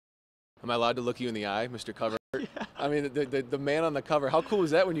Am I allowed to look you in the eye, Mr. Cover? Yeah. I mean, the man on the cover, how cool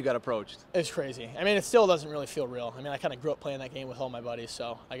was that when you got approached? It's crazy. I mean, it still doesn't really feel real. I mean, I kind of grew up playing that game with all my buddies,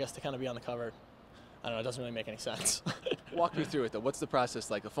 so I guess to kind of be on the cover, I don't know, it doesn't really make any sense. Walk me through it, though. What's the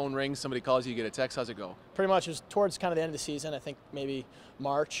process like? The phone rings, somebody calls you, you get a text, how's it go? Pretty much, it was towards kind of the end of the season, I think maybe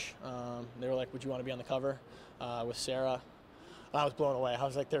March. They were like, would you want to be on the cover with Sarah? And I was blown away. I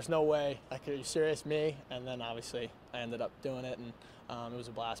was like, there's no way. Like, are you serious? Me? And then obviously I ended up doing it, and it was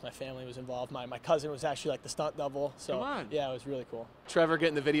a blast. My family was involved. My cousin was actually like the stunt double. So Come on. Yeah, it was really cool. Trevor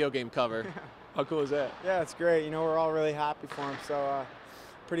getting the video game cover. How cool is that? Yeah, it's great. You know, we're all really happy for him. So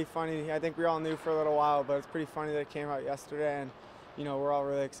pretty funny. I think we all knew for a little while, but it's pretty funny that it came out yesterday, and you know, we're all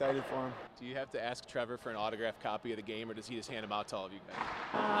really excited for him. Do you have to ask Trevor for an autographed copy of the game, or does he just hand them out to all of you guys?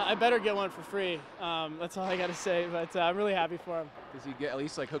 I better get one for free. That's all I got to say, but I'm really happy for him. Does he get at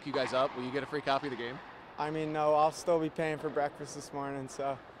least like hook you guys up? Will you get a free copy of the game? I mean, no, I'll still be paying for breakfast this morning,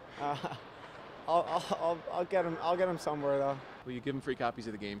 so I'll get him somewhere though. Will you give him free copies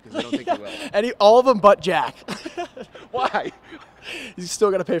of the game? Because I don't think he will. And all of them but Jack. Why? He's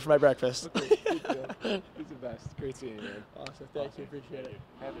still got to pay for my breakfast. He's the best. Great seeing you, man. Awesome. Thank you. Appreciate it.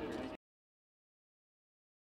 Have a great